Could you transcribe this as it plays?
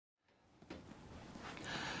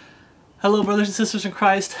Hello brothers and sisters in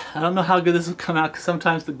Christ. I don't know how good this will come out because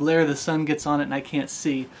sometimes the glare of the sun gets on it and I can't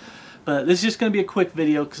see. But this is just going to be a quick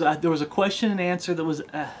video because there was a question and answer that was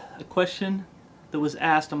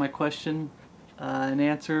asked on my question and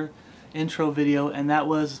answer intro video, and that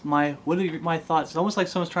was what are my thoughts. It's almost like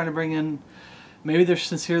someone's trying to bring in, maybe they're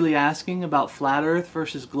sincerely asking about flat earth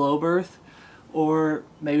versus globe earth, or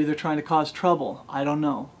maybe they're trying to cause trouble. I don't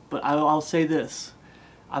know. But I'll say this.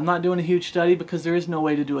 I'm not doing a huge study because there is no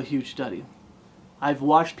way to do a huge study. I've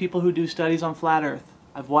watched people who do studies on flat earth.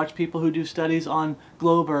 I've watched people who do studies on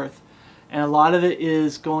globe earth. And a lot of it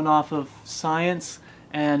is going off of science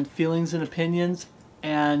and feelings and opinions,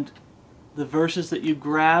 and the verses that you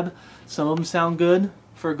grab, some of them sound good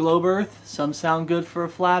for globe earth, some sound good for a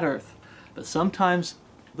flat earth. But sometimes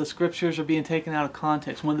the scriptures are being taken out of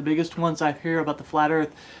context. One of the biggest ones I hear about the flat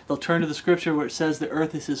earth, they'll turn to the scripture where it says the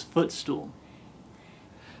earth is his footstool.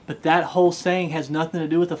 But that whole saying has nothing to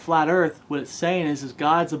do with the flat earth. What it's saying is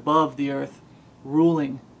God's above the earth,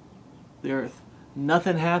 ruling the earth.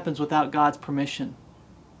 Nothing happens without God's permission.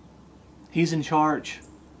 He's in charge.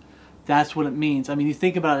 That's what it means. I mean, you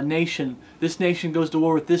think about a nation. This nation goes to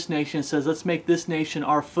war with this nation and says, let's make this nation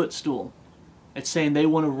our footstool. It's saying they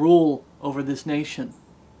want to rule over this nation.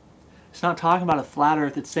 It's not talking about a flat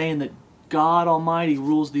earth. It's saying that God Almighty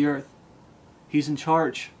rules the earth. He's in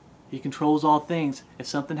charge. He controls all things. If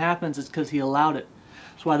something happens, it's because He allowed it.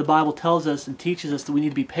 That's why the Bible tells us and teaches us that we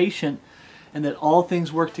need to be patient, and that all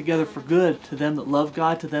things work together for good to them that love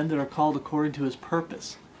God, to them that are called according to His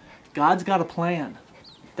purpose. God's got a plan.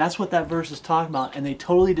 That's what that verse is talking about. And they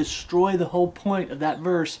totally destroy the whole point of that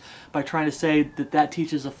verse by trying to say that that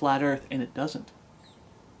teaches a flat earth, and it doesn't.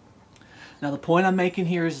 Now the point I'm making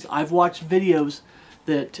here is I've watched videos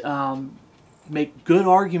that make good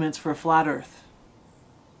arguments for a flat earth.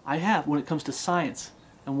 I have, when it comes to science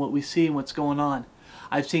and what we see and what's going on.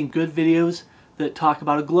 I've seen good videos that talk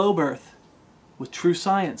about a globe earth with true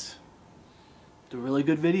science. They're really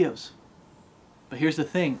good videos. But here's the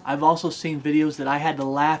thing. I've also seen videos that I had to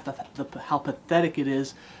laugh at how pathetic it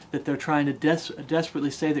is that they're trying to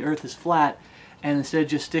desperately say the earth is flat, and instead of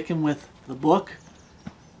just sticking with the book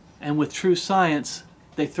and with true science,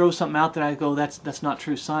 they throw something out there and I go, that's not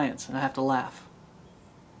true science, and I have to laugh.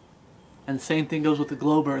 And the same thing goes with the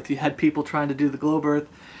globe earth. You had people trying to do the globe earth,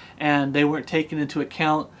 and they weren't taking into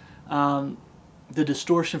account the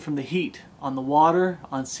distortion from the heat on the water,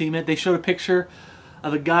 on cement. They showed a picture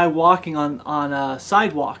of a guy walking on a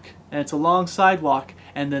sidewalk, and it's a long sidewalk,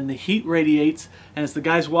 and then the heat radiates, and as the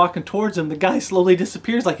guy's walking towards him, the guy slowly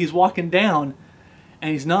disappears like he's walking down,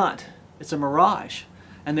 and he's not. It's a mirage.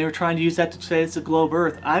 And they were trying to use that to say it's a globe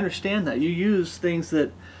earth. I understand that. You use things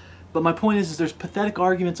that... But my point is there's pathetic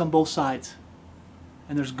arguments on both sides.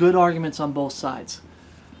 And there's good arguments on both sides.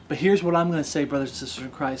 But here's what I'm going to say, brothers and sisters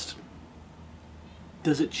in Christ.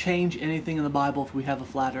 Does it change anything in the Bible if we have a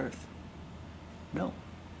flat earth? No,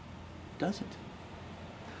 it doesn't.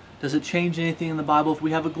 Does it change anything in the Bible if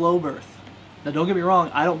we have a globe earth? Now don't get me wrong,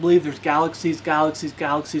 I don't believe there's galaxies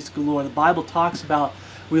galore. The Bible talks about,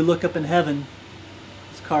 we look up in heaven,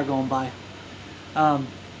 this car going by,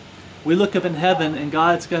 we look up in heaven and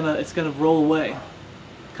it's gonna roll away.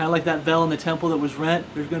 Kind of like that veil in the temple that was rent.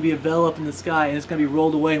 There's going to be a veil up in the sky and it's going to be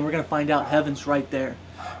rolled away, and we're going to find out heaven's right there.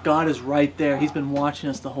 God is right there. He's been watching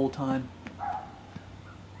us the whole time.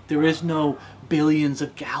 There is no billions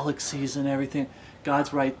of galaxies and everything.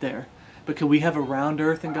 God's right there. But could we have a round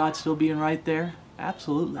earth and God still being right there?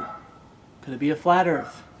 Absolutely. Could it be a flat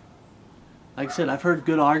earth? Like I said, I've heard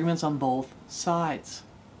good arguments on both sides.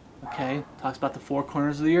 Okay? Talks about the four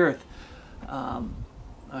corners of the earth.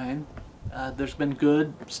 There's been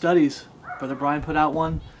good studies. Brother Brian put out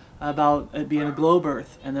one about it being a globe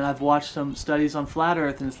earth, and then I've watched some studies on flat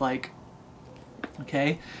earth, and it's like,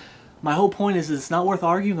 okay, my whole point is it's not worth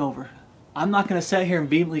arguing over. I'm not going to sit here and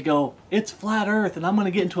vehemently go, it's flat earth, and I'm going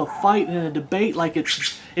to get into a fight and a debate like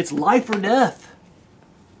it's life or death.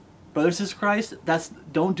 Brothers and sisters in Christ,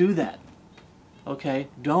 don't do that. Okay,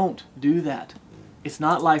 don't do that. It's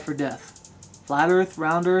not life or death. Flat earth,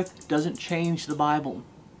 round earth doesn't change the Bible.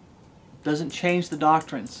 Doesn't change the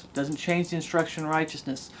doctrines. Doesn't change the instruction in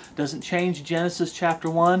righteousness. Doesn't change Genesis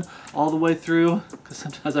chapter 1 all the way through, because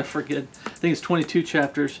sometimes I forget. I think it's 22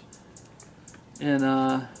 chapters in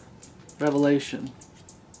Revelation.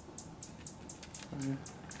 I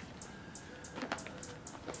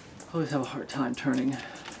always have a hard time turning.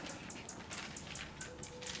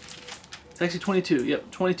 It's actually 22.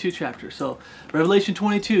 Yep, 22 chapters. So Revelation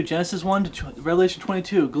 22, Genesis 1 to Revelation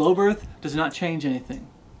 22. Globe earth does not change anything.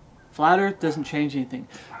 Flat earth doesn't change anything.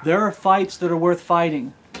 There are fights that are worth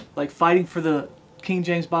fighting, like fighting for the King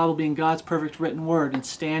James Bible being God's perfect written word and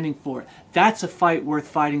standing for it. That's a fight worth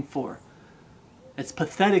fighting for. It's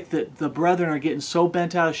pathetic that the brethren are getting so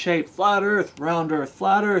bent out of shape. Flat earth,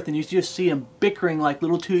 flat earth. And you just see them bickering like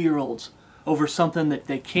little 2-year-olds over something that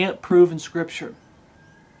they can't prove in Scripture.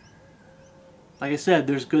 Like I said,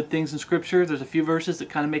 there's good things in Scripture. There's a few verses that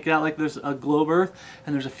kind of make it out like there's a globe earth.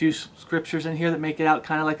 And there's a few scriptures in here that make it out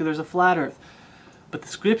kind of like there's a flat earth. But the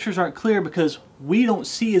Scriptures aren't clear because we don't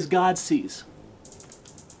see as God sees.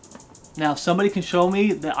 Now, if somebody can show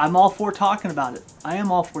me that, I'm all for talking about it. I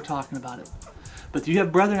am all for talking about it. But you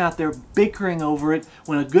have brethren out there bickering over it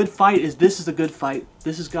when a good fight is, this is a good fight.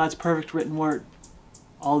 This is God's perfect written word.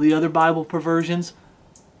 All the other Bible perversions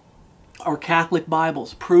are Catholic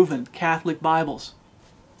Bibles, proven Catholic Bibles.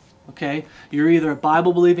 Okay? You're either a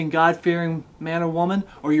Bible-believing, God-fearing man or woman,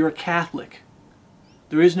 or you're a Catholic.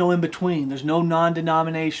 There is no in-between. There's no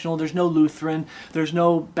non-denominational. There's no Lutheran. There's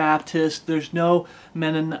no Baptist. There's no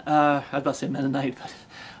I was about to say Mennonite,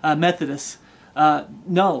 but Methodist.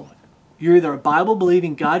 No. You're either a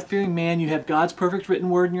Bible-believing, God-fearing man, you have God's perfect written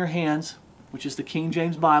word in your hands, which is the King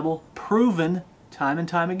James Bible, proven time and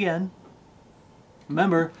time again.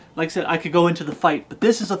 Remember, like I said, I could go into the fight, but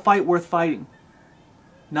this is a fight worth fighting.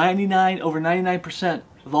 Over 99%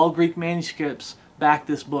 of all Greek manuscripts back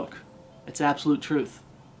this book. It's absolute truth.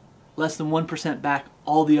 Less than 1% back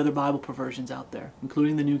all the other Bible perversions out there,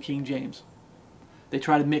 including the New King James. They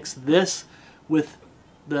try to mix this with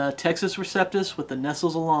the Textus Receptus with the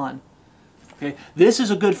Nessus Elan. Okay, this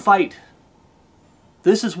is a good fight.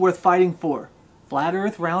 This is worth fighting for. Flat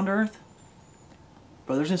earth, round earth.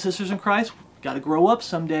 Brothers and sisters in Christ, got to grow up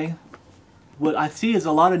someday. What I see is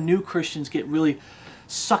a lot of new Christians get really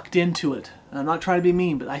sucked into it. And I'm not trying to be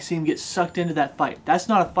mean, but I see them get sucked into that fight. That's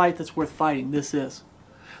not a fight that's worth fighting. This is.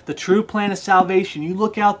 The true plan of salvation. You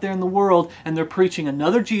look out there in the world and they're preaching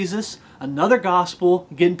another Jesus, another gospel,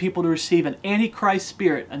 getting people to receive an antichrist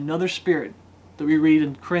spirit, another spirit that we read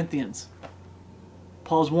in Corinthians.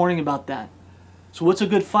 Paul's warning about that. So what's a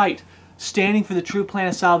good fight? Standing for the true plan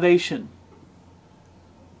of salvation.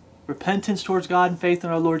 Repentance towards God and faith in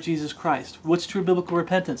our Lord Jesus Christ. What's true biblical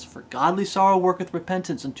repentance? For godly sorrow worketh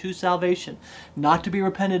repentance unto salvation, not to be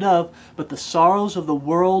repented of, but the sorrows of the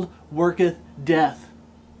world worketh death.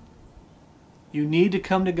 You need to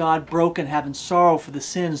come to God broken, having sorrow for the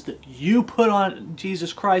sins that you put on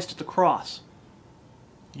Jesus Christ at the cross.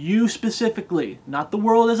 You specifically, not the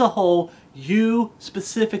world as a whole, you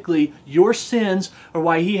specifically, your sins are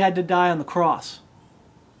why He had to die on the cross.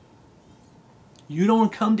 You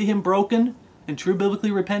don't come to Him broken and true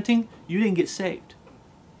biblically repenting, you didn't get saved.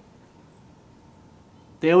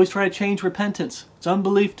 They always try to change repentance. It's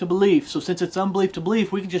unbelief to belief. So since it's unbelief to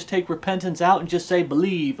belief, we can just take repentance out and just say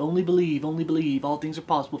believe, only believe, only believe. All things are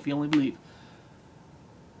possible if you only believe.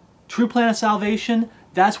 True plan of salvation,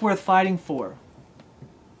 that's worth fighting for.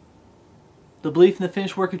 The belief in the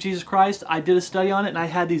finished work of Jesus Christ, I did a study on it and I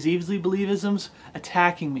had these easily believisms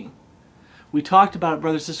attacking me. We talked about it,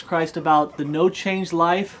 brothers and sisters in Christ, about the no change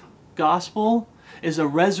life gospel is a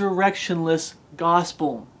resurrectionless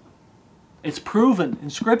gospel. It's proven in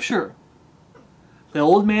Scripture. The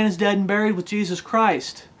old man is dead and buried with Jesus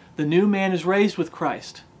Christ. The new man is raised with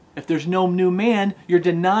Christ. If there's no new man, you're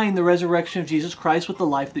denying the resurrection of Jesus Christ with the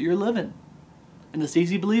life that you're living. And this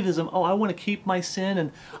easy believism, oh, I want to keep my sin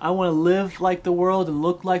and I want to live like the world and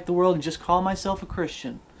look like the world and just call myself a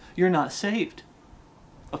Christian. You're not saved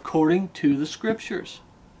according to the Scriptures.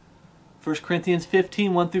 1 Corinthians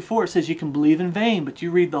 15, 1-4, it says you can believe in vain, but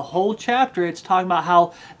you read the whole chapter, it's talking about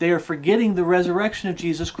how they are forgetting the resurrection of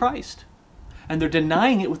Jesus Christ. And they're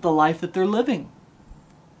denying it with the life that they're living.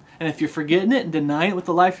 And if you're forgetting it and denying it with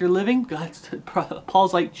the life you're living,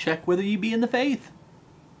 Paul's like, check whether you be in the faith.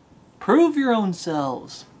 Prove your own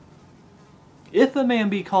selves. If a man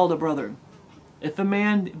be called a brother, if a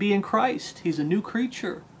man be in Christ, he's a new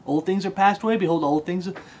creature. Old things are passed away. Behold, all things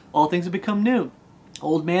have become new.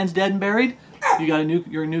 Old man's dead and buried.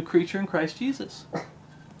 You're a new creature in Christ Jesus.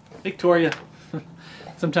 Victoria.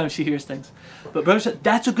 Sometimes she hears things. But brothers,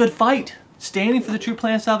 that's a good fight. Standing for the true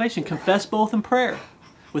plan of salvation. Confess both in prayer.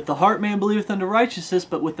 With the heart man believeth unto righteousness,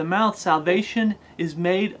 but with the mouth salvation is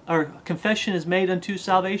made, or confession is made unto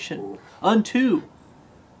salvation. Unto.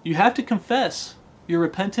 You have to confess your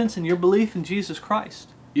repentance and your belief in Jesus Christ.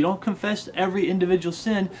 You don't confess every individual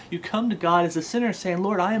sin. You come to God as a sinner saying,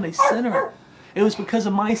 Lord, I am a sinner. It was because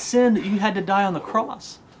of my sin that you had to die on the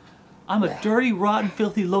cross. I'm a dirty, rotten,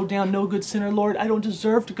 filthy, low-down, no-good sinner, Lord. I don't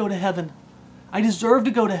deserve to go to heaven. I deserve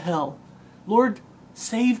to go to hell. Lord,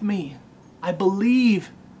 save me. I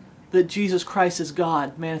believe that Jesus Christ is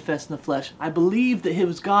God manifest in the flesh. I believe that it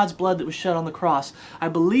was God's blood that was shed on the cross. I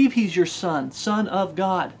believe He's your Son, Son of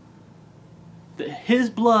God. That His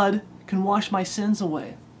blood can wash my sins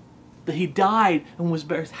away. That He died and was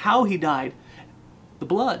buried. How He died. The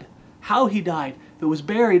blood. How He died. That was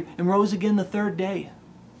buried and rose again the third day.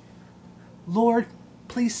 Lord,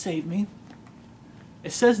 please save me.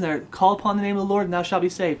 It says in there, call upon the name of the Lord and thou shalt be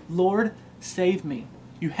saved. Lord, save me.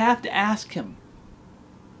 You have to ask Him.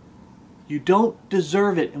 You don't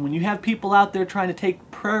deserve it. And when you have people out there trying to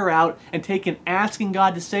take prayer out and asking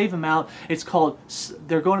God to save them out, it's called,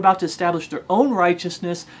 they're going about to establish their own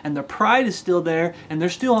righteousness, and their pride is still there, and they're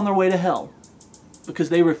still on their way to hell. Because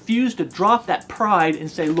they refuse to drop that pride and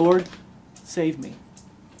say, Lord, save me.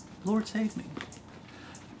 Lord, save me.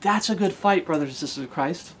 That's a good fight, brothers and sisters of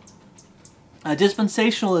Christ.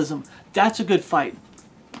 Dispensationalism, that's a good fight.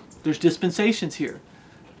 There's dispensations here.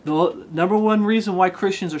 The number one reason why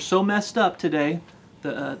Christians are so messed up today,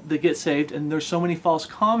 that get saved, and there's so many false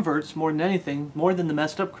converts more than anything, more than the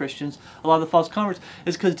messed up Christians, a lot of the false converts,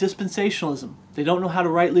 is because dispensationalism. They don't know how to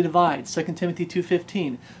rightly divide. 2 Timothy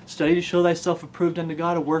 2:15, study to show thyself approved unto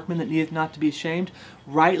God, a workman that needeth not to be ashamed,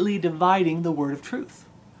 rightly dividing the word of truth.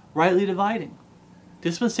 Rightly dividing.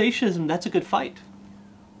 Dispensationalism, that's a good fight.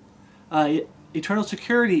 Eternal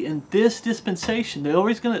security in this dispensation, they're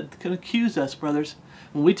always going to accuse us, brothers.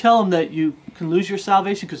 When we tell them that you can lose your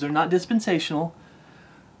salvation because they're not dispensational,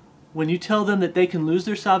 when you tell them that they can lose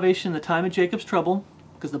their salvation in the time of Jacob's trouble,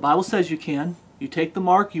 because the Bible says you can, you take the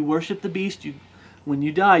mark, you worship the beast, when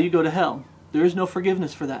you die, you go to hell. There is no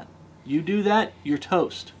forgiveness for that. You do that, you're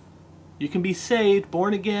toast. You can be saved,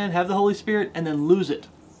 born again, have the Holy Spirit, and then lose it.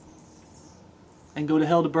 And go to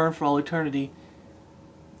hell to burn for all eternity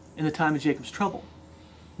in the time of Jacob's trouble.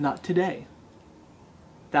 Not today.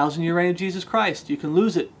 1,000-year reign of Jesus Christ. You can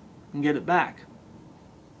lose it and get it back.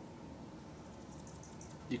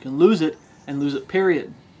 You can lose it and lose it,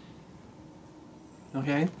 period.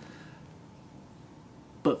 Okay?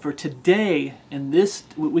 But for today, in this,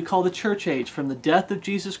 what we call the church age, from the death of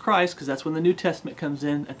Jesus Christ, because that's when the New Testament comes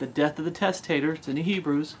in, at the death of the testator, it's in the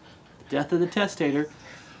Hebrews, the death of the testator,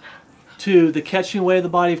 to the catching away of the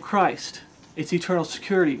body of Christ. It's eternal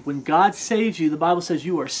security. When God saves you, the Bible says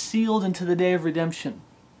you are sealed into the day of redemption.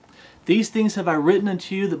 These things have I written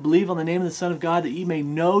unto you that believe on the name of the Son of God, that ye may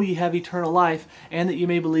know ye have eternal life, and that ye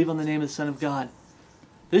may believe on the name of the Son of God.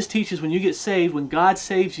 This teaches when you get saved, when God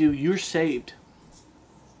saves you, you're saved.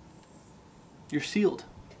 You're sealed.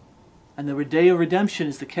 And the day of redemption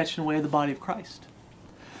is the catching away of the body of Christ.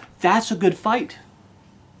 That's a good fight.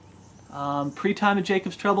 Pre-time of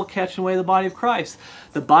Jacob's trouble, catching away the body of Christ.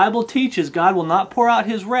 The Bible teaches God will not pour out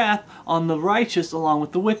His wrath on the righteous along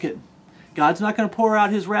with the wicked. God's not going to pour out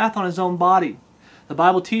His wrath on His own body. The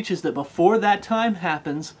Bible teaches that before that time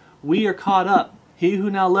happens, we are caught up. He who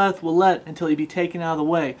now letteth will let until he be taken out of the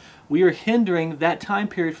way. We are hindering that time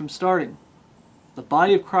period from starting. The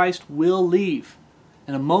body of Christ will leave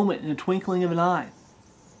in a moment, in a twinkling of an eye.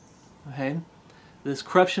 Okay? This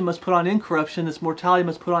corruption must put on incorruption. This mortality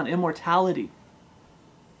must put on immortality.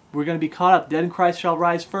 We're going to be caught up. Dead in Christ shall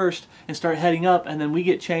rise first and start heading up, and then we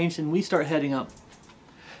get changed and we start heading up.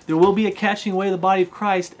 There will be a catching away of the body of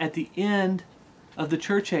Christ at the end of the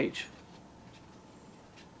church age.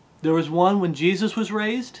 There was one when Jesus was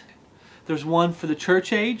raised. There's one for the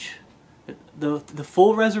church age. The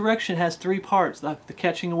full resurrection has three parts. The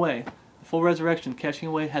catching away. The full resurrection, catching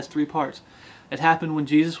away, has three parts. It happened when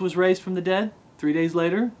Jesus was raised from the dead. 3 days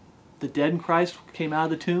later, the dead in Christ came out of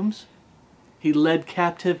the tombs. He led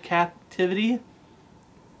captivity.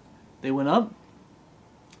 They went up.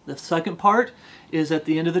 The second part is at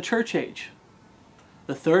the end of the church age.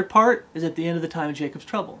 The third part is at the end of the time of Jacob's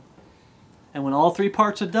trouble. And when all three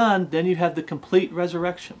parts are done, then you have the complete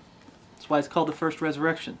resurrection. That's why it's called the first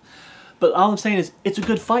resurrection. But all I'm saying is, it's a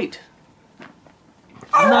good fight.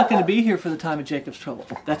 I'm not going to be here for the time of Jacob's trouble.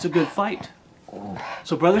 That's a good fight.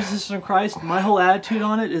 So brothers and sisters in Christ, my whole attitude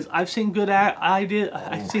on it is I've seen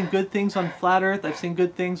good things on flat earth. I've seen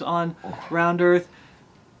good things on round earth.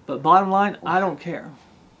 But bottom line, I don't care.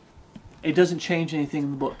 It doesn't change anything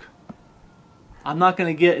in the book. I'm not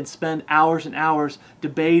going to get and spend hours and hours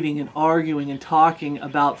debating and arguing and talking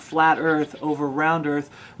about flat earth over round earth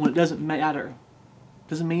when it doesn't matter. It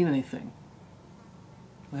doesn't mean anything.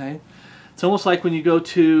 Okay? It's almost like when you go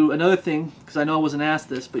to another thing, because I know I wasn't asked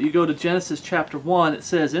this, but you go to Genesis chapter 1, it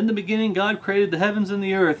says, in the beginning God created the heavens and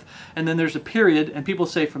the earth, and then there's a period, and people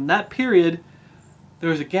say from that period,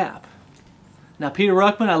 there's a gap. Now Peter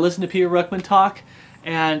Ruckman, I listened to Peter Ruckman talk,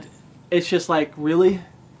 and it's just like, really?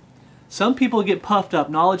 Some people get puffed up,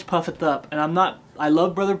 knowledge puffeth up, and I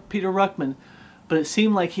love Brother Peter Ruckman, But it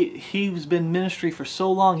seemed like he's been in ministry for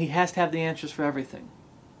so long, he has to have the answers for everything.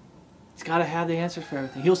 He's got to have the answers for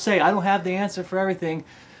everything. He'll say, I don't have the answer for everything,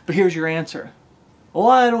 but here's your answer. Oh,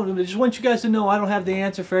 I just want you guys to know I don't have the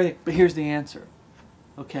answer for everything, but here's the answer.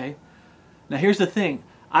 Okay? Now here's the thing.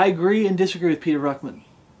 I agree and disagree with Peter Ruckman.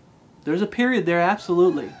 There's a period there,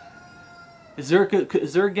 absolutely. Is there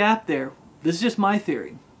a gap there? This is just my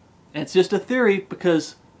theory. And it's just a theory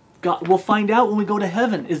because God, we'll find out when we go to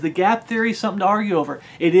heaven. Is the gap theory something to argue over?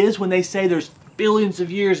 It is when they say there's billions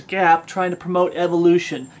of years gap trying to promote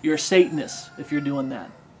evolution. You're a Satanist if you're doing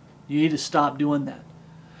that. You need to stop doing that.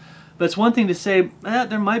 But it's one thing to say,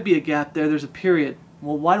 there might be a gap there, there's a period.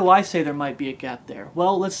 Well, why do I say there might be a gap there?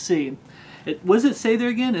 Well, let's see. What does it say there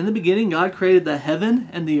again? In the beginning, God created the heaven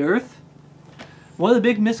and the earth. One of the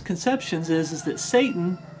big misconceptions is that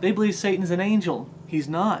Satan, they believe Satan is an angel. He's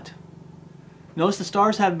not. Notice the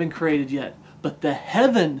stars haven't been created yet. But the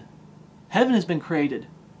heaven has been created.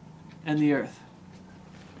 And the earth.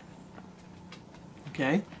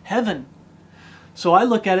 Okay? Heaven. So I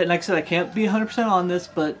look at it, and like I said, I can't be 100% on this,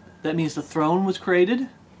 but that means the throne was created.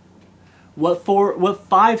 What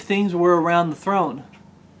 5 things were around the throne?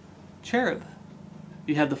 Cherub.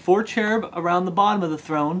 You have the 4 cherub around the bottom of the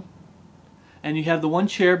throne, and you have the 1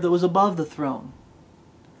 cherub that was above the throne.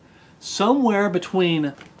 Somewhere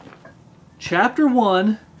between chapter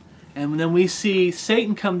 1, and then we see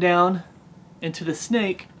Satan come down into the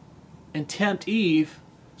snake and tempt Eve,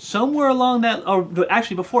 somewhere along that, or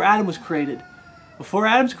actually before Adam was created. Before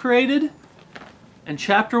Adam's created, in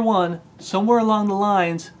chapter 1, somewhere along the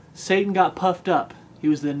lines, Satan got puffed up. He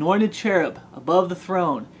was the anointed cherub above the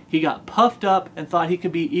throne. He got puffed up and thought he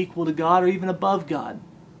could be equal to God or even above God.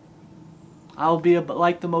 I will be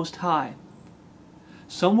like the Most High.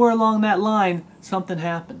 Somewhere along that line, something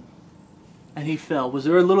happened. And he fell. Was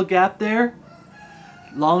there a little gap there?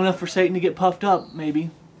 Long enough for Satan to get puffed up, maybe.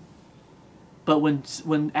 But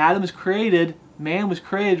when Adam was created, man was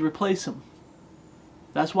created to replace him.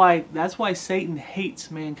 That's why Satan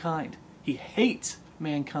hates mankind. He hates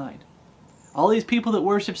mankind. All these people that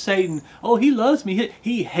worship Satan, oh, he loves me.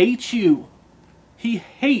 He hates you. He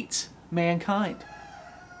hates mankind.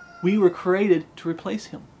 We were created to replace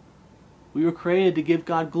him. We were created to give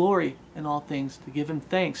God glory in all things, to give him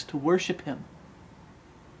thanks, to worship him.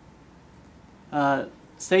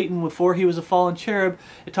 Satan, before he was a fallen cherub,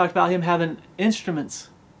 it talked about him having instruments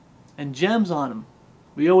and gems on him.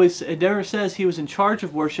 It never says he was in charge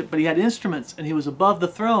of worship, but he had instruments and he was above the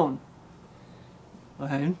throne.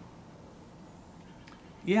 Okay?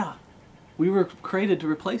 Yeah, we were created to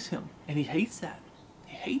replace him, and he hates that.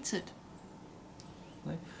 He hates it.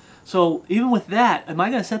 Okay? So even with that, am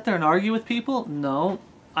I going to sit there and argue with people? No.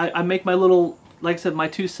 I make my little, like I said, my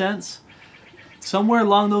 2 cents. Somewhere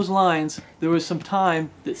along those lines, there was some time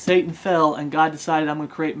that Satan fell and God decided, I'm going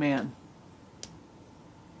to create man.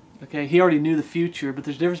 Okay, he already knew the future, but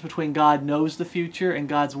there's a difference between God knows the future and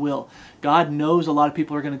God's will. God knows a lot of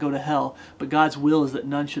people are going to go to hell, but God's will is that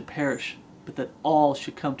none should perish, but that all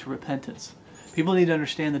should come to repentance. People need to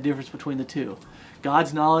understand the difference between the two.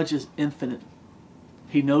 God's knowledge is infinite.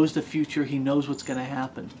 He knows the future. He knows what's going to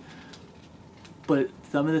happen. But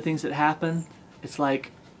some of the things that happen, it's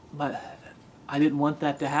like, I didn't want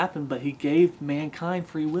that to happen, but he gave mankind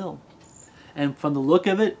free will. And from the look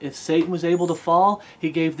of it, if Satan was able to fall, he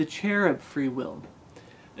gave the cherub free will.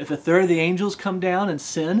 If 1/3 of the angels come down and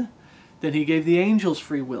sin, then he gave the angels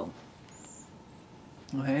free will.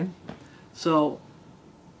 Okay? So,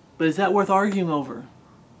 but is that worth arguing over?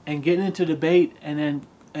 And getting into debate and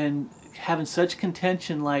having such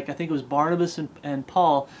contention, like I think it was Barnabas and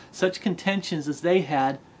Paul, such contentions as they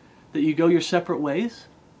had, that you go your separate ways?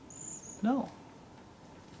 No.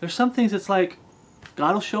 There's some things that's like,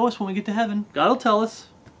 God will show us when we get to heaven. God will tell us.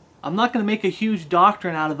 I'm not going to make a huge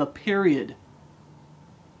doctrine out of a period.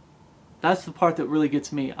 That's the part that really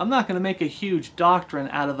gets me. I'm not going to make a huge doctrine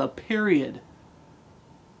out of a period.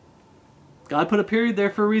 God put a period there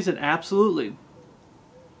for a reason. Absolutely.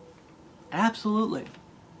 Absolutely.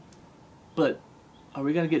 But are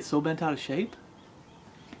we going to get so bent out of shape?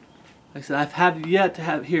 Like I said, I've had yet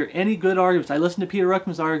to hear any good arguments. I listened to Peter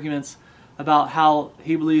Ruckman's arguments about how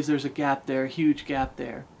he believes there's a gap there, a huge gap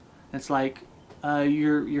there. It's like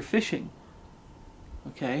you're fishing.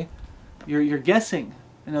 Okay? You're guessing.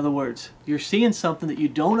 In other words, you're seeing something that you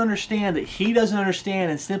don't understand, that he doesn't understand,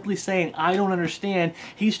 and simply saying, I don't understand,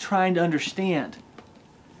 he's trying to understand.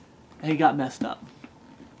 And he got messed up.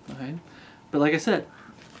 Okay? But like I said,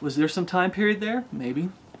 was there some time period there? Maybe.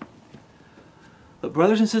 But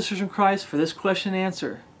brothers and sisters in Christ, for this question and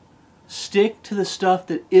answer, stick to the stuff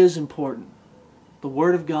that is important. The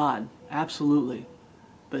Word of God, absolutely.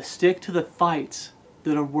 but stick to the fights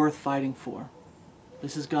that are worth fighting for.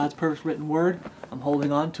 This is God's perfect written word. I'm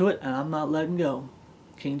holding on to it, and I'm not letting go.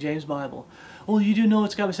 King James Bible. Well, you do know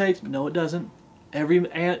it's got mistakes. No, it doesn't.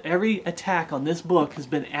 Every attack on this book has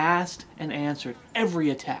been asked and answered. Every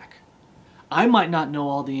attack. I might not know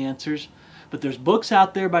all the answers, but there's books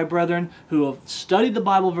out there by brethren who have studied the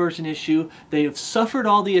Bible version issue. They have suffered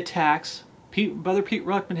all the attacks. Brother Pete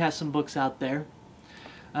Ruckman has some books out there.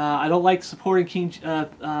 I don't like supporting I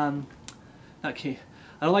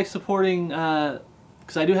don't like supporting,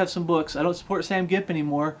 because I do have some books. I don't support Sam Gipp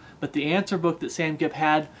anymore, but the answer book that Sam Gipp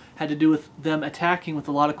had to do with them attacking with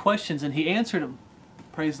a lot of questions, and he answered them.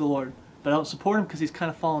 Praise the Lord. But I don't support him because he's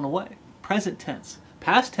kind of fallen away. Present tense.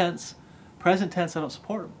 Past tense, present tense, I don't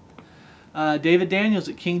support him. David Daniels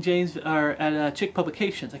at King James, or at Chick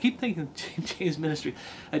Publications. I keep thinking King James Ministry.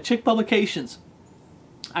 At Chick Publications,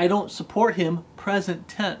 I don't support him present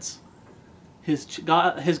tense.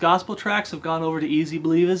 His gospel tracts have gone over to easy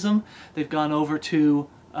believism. They've gone over to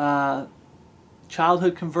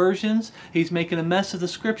childhood conversions. He's making a mess of the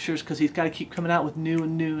scriptures because he's got to keep coming out with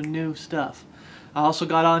new stuff. I also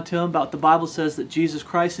got on to him about the Bible says that Jesus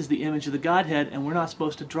Christ is the image of the Godhead, and we're not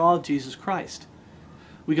supposed to draw Jesus Christ.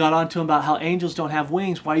 We got on to him about how angels don't have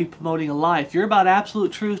wings. Why are you promoting a lie? If you're about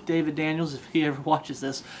absolute truth, David Daniels, if he ever watches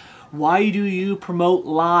this, why do you promote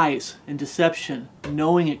lies and deception,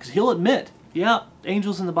 knowing it? Because he'll admit, yeah,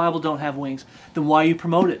 angels in the Bible don't have wings. Then why you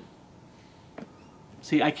promote it?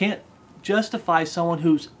 See, I can't justify someone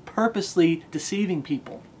who's purposely deceiving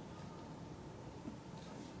people.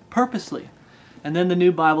 Purposely. And then the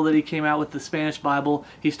new Bible that he came out with, the Spanish Bible,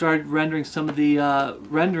 he started rendering some of the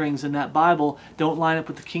renderings in that Bible don't line up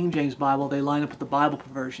with the King James Bible, they line up with the Bible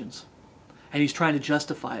perversions. And he's trying to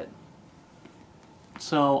justify it.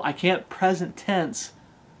 So I can't present tense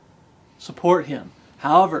support him.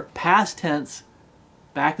 However, past tense,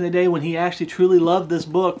 back in the day when he actually truly loved this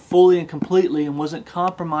book fully and completely and wasn't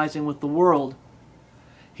compromising with the world,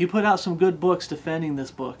 he put out some good books defending this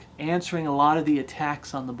book, answering a lot of the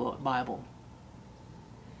attacks on the Bible.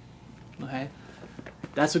 Okay?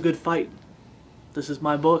 That's a good fight. This is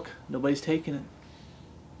my book. Nobody's taking it.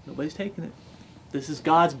 Nobody's taking it. This is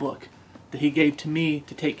God's book that he gave to me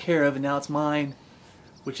to take care of, and now it's mine,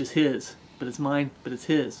 which is his. But it's mine, but it's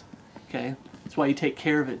his. Okay? That's why you take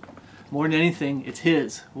care of it. More than anything, it's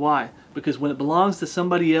his. Why? Because when it belongs to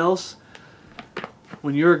somebody else,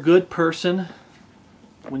 when you're a good person,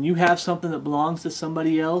 when you have something that belongs to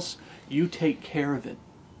somebody else, you take care of it.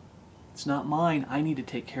 It's not mine. I need to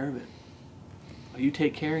take care of it. Are you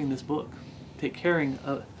take caring this book? Take caring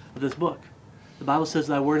of this book. The Bible says,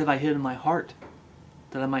 thy word have I hid in my heart,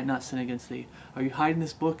 that I might not sin against thee. Are you hiding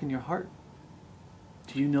this book in your heart?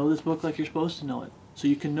 Do you know this book like you're supposed to know it? So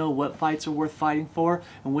you can know what fights are worth fighting for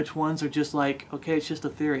and which ones are just like, okay, it's just a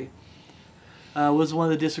theory. Was one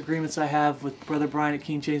of the disagreements I have with Brother Brian at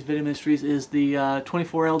King James Video Ministries is the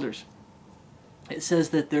 24 elders. It says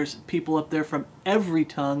that there's people up there from every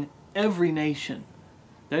tongue, every nation.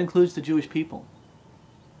 That includes the Jewish people.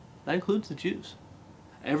 That includes the Jews.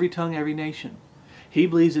 Every tongue, every nation. He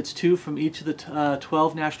believes it's 2 from each of the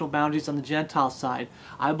 12 national boundaries on the Gentile side.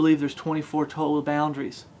 I believe there's 24 total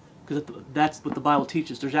boundaries. Because that's what the Bible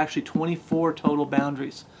teaches. There's actually 24 total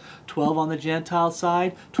boundaries. 12 on the Gentile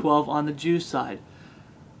side, 12 on the Jew side.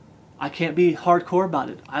 I can't be hardcore about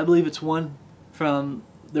it. I believe it's one from,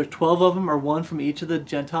 there are 12 of them, or one from each of the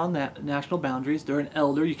Gentile national boundaries. They're an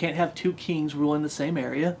elder. You can't have 2 kings ruling the same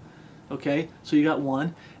area. Okay, so you got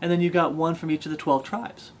one. And then you got one from each of the 12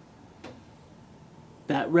 tribes.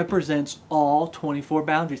 That represents all 24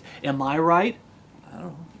 boundaries. Am I right? I don't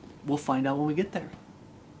know. We'll find out when we get there.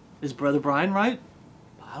 Is Brother Brian right?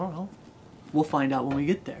 I don't know. We'll find out when we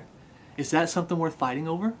get there. Is that something worth fighting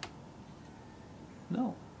over?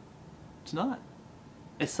 No, it's not.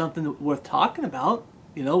 It's something worth talking about.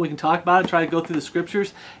 You know, we can talk about it, try to go through the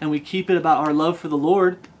scriptures, and we keep it about our love for the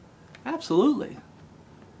Lord. Absolutely.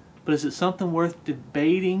 But is it something worth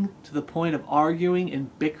debating to the point of arguing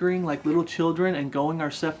and bickering like little children and throwing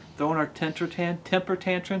our temper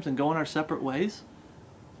tantrums and going our separate ways?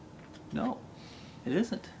 No, it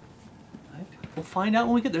isn't. Right? We'll find out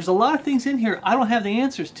when we get there. There's a lot of things in here I don't have the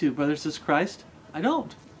answers to, brothers in Christ. I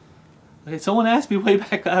don't. Okay, someone asked me way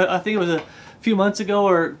back, I think it was a few months ago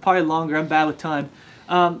or probably longer, I'm bad with time.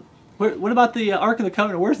 What about the Ark of the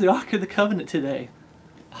Covenant? Where's the Ark of the Covenant today?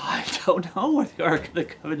 I don't know where the Ark of the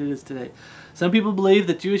Covenant is today. Some people believe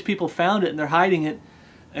that Jewish people found it and they're hiding it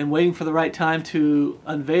and waiting for the right time to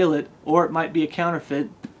unveil it, or it might be a counterfeit.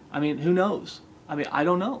 I mean, who knows? I mean, I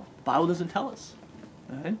don't know. The Bible doesn't tell us.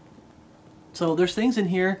 Right? So there's things in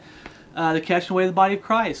here that catch away the body of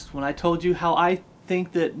Christ. When I told you how I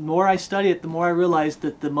think that the more I study it, the more I realize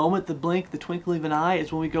that the moment the blink, the twinkling of an eye,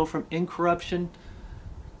 is when we go from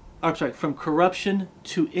from corruption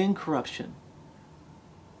to incorruption.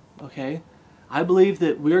 Okay? I believe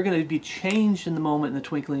that we're going to be changed in the moment in the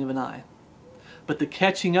twinkling of an eye. But the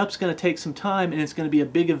catching up's going to take some time, and it's going to be a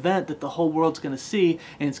big event that the whole world's going to see,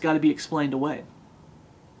 and it's got to be explained away.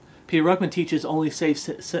 Peter Ruckman teaches only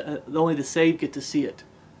the saved get to see it.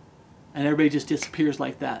 And everybody just disappears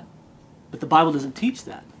like that. But the Bible doesn't teach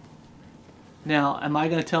that. Now, am I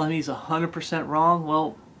going to tell him he's 100% wrong?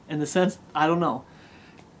 Well, in the sense, I don't know.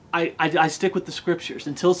 I stick with the Scriptures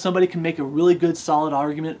until somebody can make a really good, solid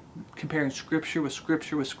argument comparing Scripture with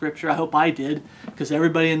Scripture with Scripture. I hope I did, because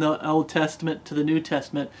everybody in the Old Testament to the New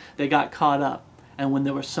Testament, they got caught up. And when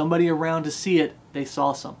there was somebody around to see it, they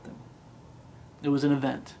saw something. It was an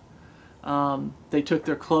event. They took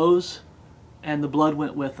their clothes, and the blood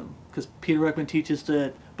went with them. Because Peter Ruckman teaches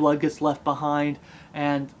that blood gets left behind,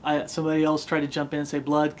 and somebody else tried to jump in and say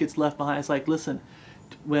blood gets left behind. It's like, listen,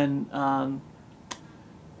 when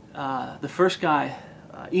the first guy,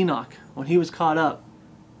 Enoch, when he was caught up,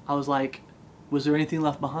 I was like, was there anything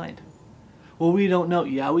left behind? Well, we don't know.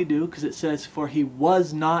 Yeah, we do, because it says, for he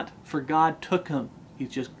was not, for God took him. He's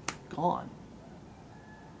just gone.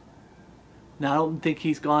 Now, I don't think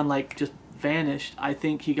he's gone like just vanished. I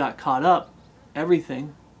think he got caught up.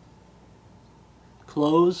 Everything.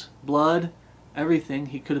 Clothes, blood, everything.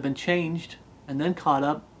 He could have been changed and then caught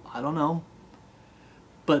up. I don't know.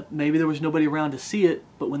 But maybe there was nobody around to see it,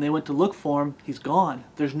 but when they went to look for him, he's gone.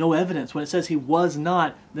 There's no evidence. When it says he was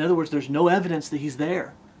not, in other words, there's no evidence that he's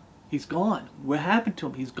there. He's gone. What happened to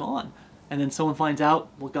him? He's gone. And then someone finds out,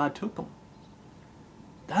 well, God took him.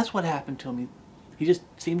 That's what happened to him. He just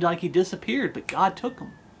seemed like he disappeared, but God took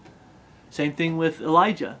him. Same thing with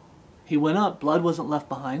Elijah. He went up, blood wasn't left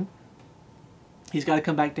behind. He's got to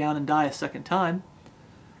come back down and die a second time.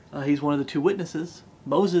 He's one of the two witnesses.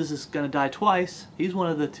 Moses is going to die twice. He's one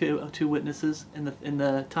of the two witnesses in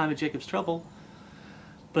the time of Jacob's trouble.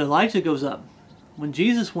 But Elijah goes up. When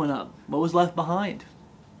Jesus went up, what was left behind?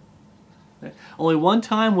 Okay. Only one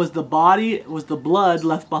time was the blood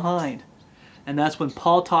left behind. And that's when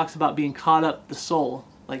Paul talks about being caught up the soul,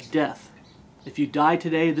 like death. If you die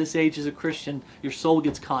today, this age as a Christian, your soul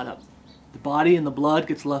gets caught up. The body and the blood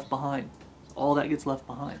gets left behind. All that gets left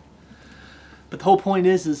behind. But the whole point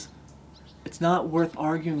is it's not worth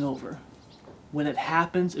arguing over. When it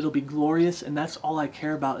happens, it'll be glorious, and that's all I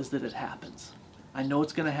care about, is that it happens. I know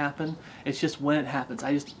it's going to happen. It's just when it happens.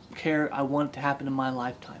 I just care. I want it to happen in my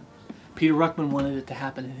lifetime. Peter Ruckman wanted it to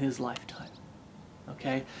happen in his lifetime.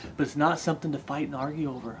 Okay? But it's not something to fight and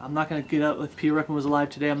argue over. I'm not going to get up, if Peter Ruckman was alive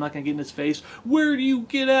today, I'm not going to get in his face, where do you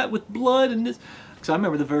get at with blood and this? Because I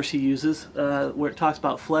remember the verse he uses where it talks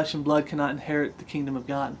about flesh and blood cannot inherit the kingdom of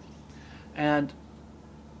God. But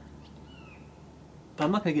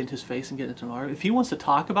I'm not going to get into his face and get into an argument. If he wants to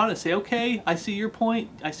talk about it and say, okay, I see your point,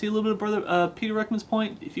 I see a little bit of Peter Ruckman's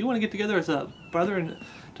point, if you want to get together as a brother and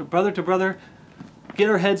to brother, get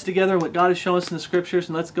our heads together, what God has shown us in the Scriptures,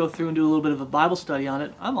 and let's go through and do a little bit of a Bible study on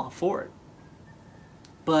it, I'm all for it.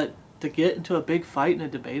 But to get into a big fight and a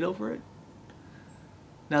debate over it,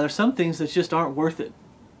 now there's some things that just aren't worth it.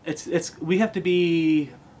 We have to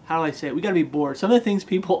be, how do I say it, we got to be bored. Some of the things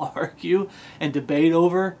people argue and debate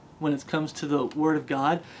over when it comes to the Word of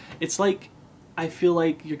God, it's like, I feel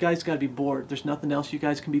like you guys got to be bored. There's nothing else you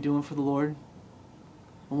guys can be doing for the Lord.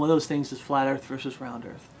 And one of those things is flat earth versus round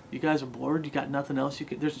earth. You guys are bored, you got nothing else.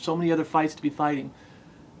 There's so many other fights to be fighting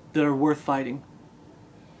that are worth fighting.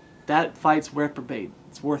 That fight's reprobate.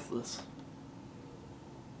 It's worthless.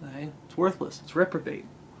 Okay? It's worthless. It's reprobate.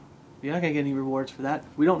 You're not going to get any rewards for that.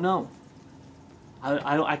 We don't know.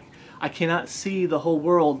 I cannot see the whole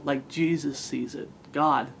world like Jesus sees it.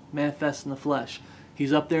 God manifest in the flesh.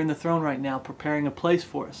 He's up there in the throne right now preparing a place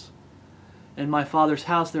for us. In my Father's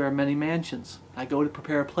house there are many mansions. I go to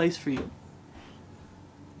prepare a place for you.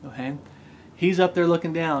 Okay? He's up there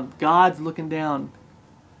looking down. God's looking down.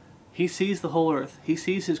 He sees the whole earth. He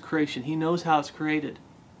sees His creation. He knows how it's created.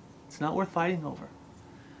 It's not worth fighting over.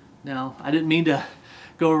 Now, I didn't mean to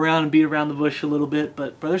go around and beat around the bush a little bit,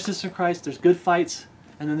 but brothers and sisters in Christ, there's good fights,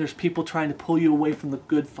 and then there's people trying to pull you away from the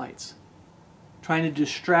good fights. Trying to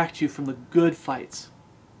distract you from the good fights.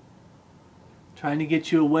 Trying to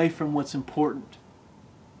get you away from what's important.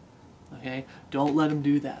 Okay? Don't let them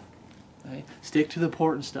do that. Okay? Stick to the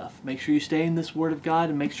important stuff. Make sure you stay in this Word of God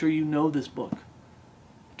and make sure you know this book.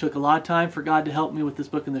 It took a lot of time for God to help me with this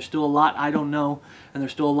book, and there's still a lot I don't know, and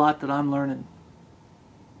there's still a lot that I'm learning.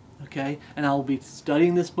 Okay? And I will be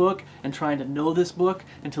studying this book and trying to know this book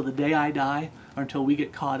until the day I die or until we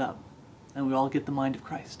get caught up and we all get the mind of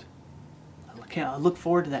Christ. I look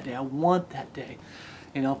forward to that day. I want that day.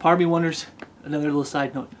 You know, part of me wonders, another little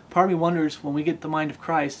side note, part of me wonders when we get the mind of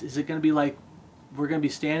Christ, is it going to be like we're going to be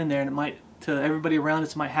standing there and it might, to everybody around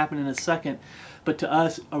us, it might happen in a second, but to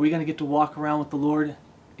us, are we going to get to walk around with the Lord?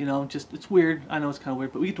 You know, just, it's weird. I know it's kind of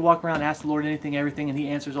weird, but we get to walk around and ask the Lord anything, everything, and He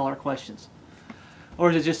answers all our questions. Or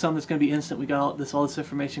is it just something that's going to be instant? We got all this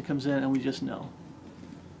information comes in and we just know.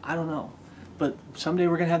 I don't know. But someday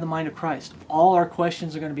we're going to have the mind of Christ. All our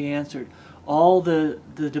questions are going to be answered. All the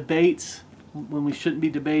debates when we shouldn't be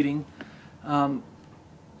debating,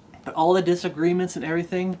 but all the disagreements and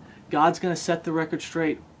everything, God's going to set the record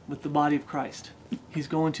straight with the body of Christ. He's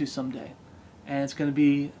going to someday. And it's going to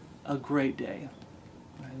be a great day.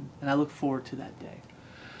 Right? And I look forward to that day.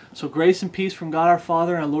 So grace and peace from God our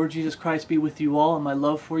Father and our Lord Jesus Christ be with you all, and my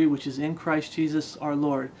love for you which is in Christ Jesus our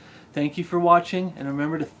Lord. Thank you for watching, and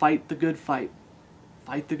remember to fight the good fight.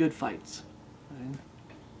 Fight the good fights. Right?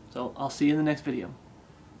 So I'll see you in the next video.